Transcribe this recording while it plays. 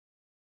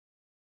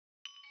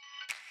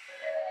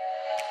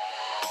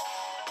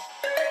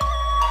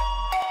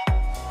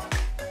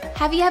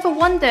Have you ever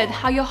wondered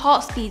how your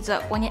heart speeds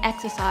up when you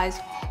exercise,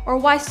 or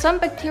why some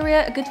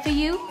bacteria are good for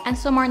you and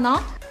some are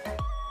not?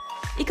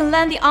 You can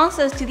learn the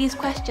answers to these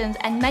questions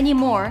and many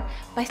more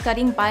by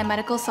studying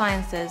biomedical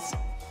sciences.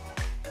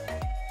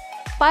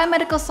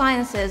 Biomedical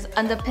sciences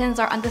underpins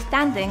our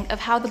understanding of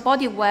how the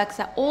body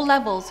works at all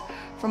levels,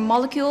 from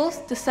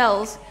molecules to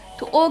cells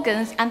to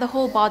organs and the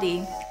whole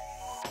body.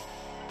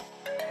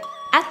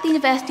 At the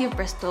University of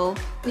Bristol,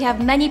 we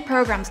have many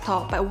programs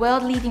taught by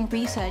world-leading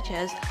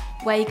researchers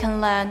where you can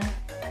learn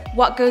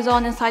what goes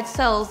on inside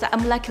cells at a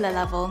molecular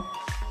level,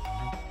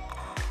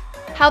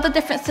 how the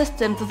different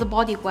systems of the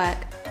body work,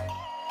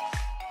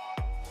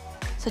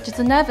 such as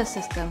the nervous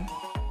system,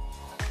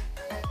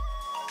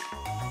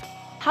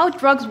 how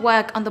drugs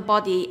work on the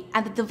body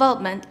and the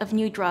development of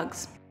new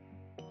drugs,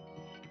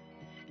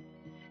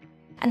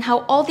 and how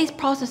all these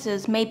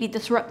processes may be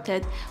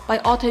disrupted by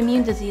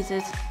autoimmune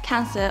diseases,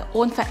 cancer,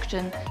 or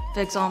infection,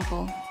 for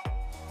example.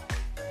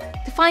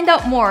 To find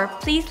out more,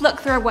 please look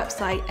through our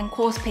website and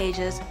course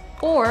pages,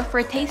 or for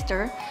a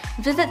taster,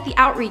 visit the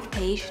outreach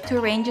page to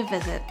arrange a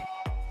visit.